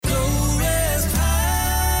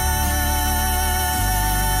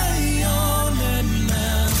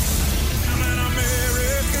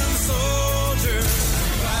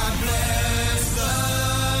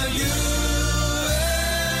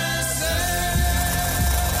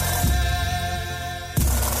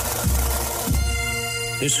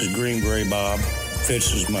This is Green Gray Bob.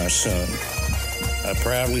 Fitz is my son. I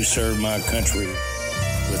proudly serve my country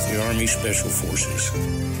with the Army Special Forces.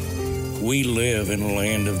 We live in a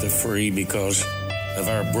land of the free because of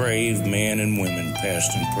our brave men and women,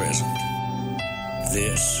 past and present.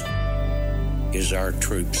 This is our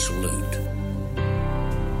troop salute.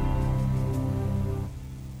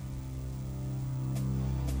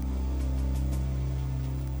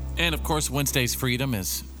 And of course, Wednesday's Freedom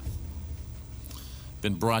has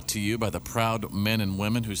been brought to you by the proud men and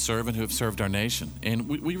women who serve and who have served our nation. And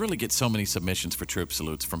we really get so many submissions for troop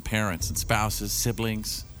salutes from parents and spouses,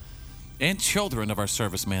 siblings, and children of our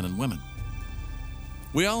servicemen and women.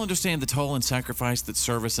 We all understand the toll and sacrifice that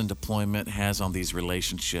service and deployment has on these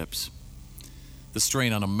relationships. The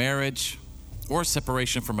strain on a marriage or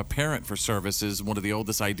separation from a parent for service is one of the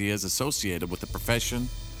oldest ideas associated with the profession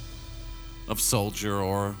of soldier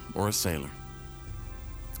or a sailor.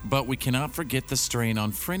 But we cannot forget the strain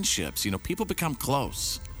on friendships. You know, people become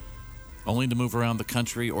close only to move around the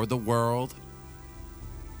country or the world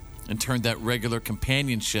and turn that regular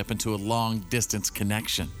companionship into a long-distance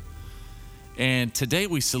connection. And today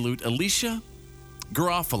we salute Alicia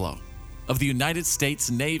Garofolo of the United States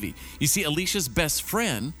Navy. You see, Alicia's best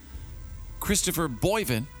friend, Christopher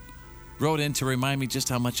Boivin, wrote in to remind me just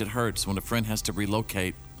how much it hurts when a friend has to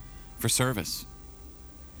relocate for service.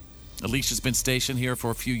 Alicia's been stationed here for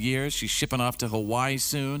a few years. She's shipping off to Hawaii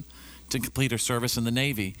soon to complete her service in the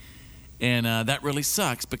Navy. And that really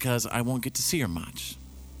sucks because I won't get to see her much,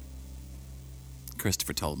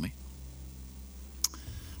 Christopher told me.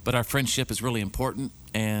 But our friendship is really important,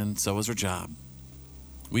 and so is her job.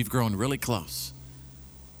 We've grown really close,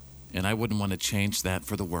 and I wouldn't want to change that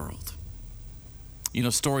for the world. You know,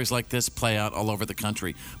 stories like this play out all over the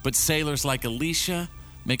country, but sailors like Alicia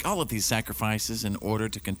make all of these sacrifices in order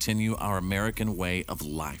to continue our American way of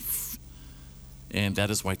life. And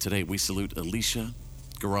that is why today we salute Alicia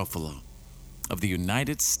Garofolo of the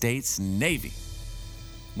United States Navy.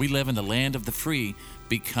 We live in the land of the free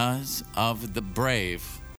because of the brave.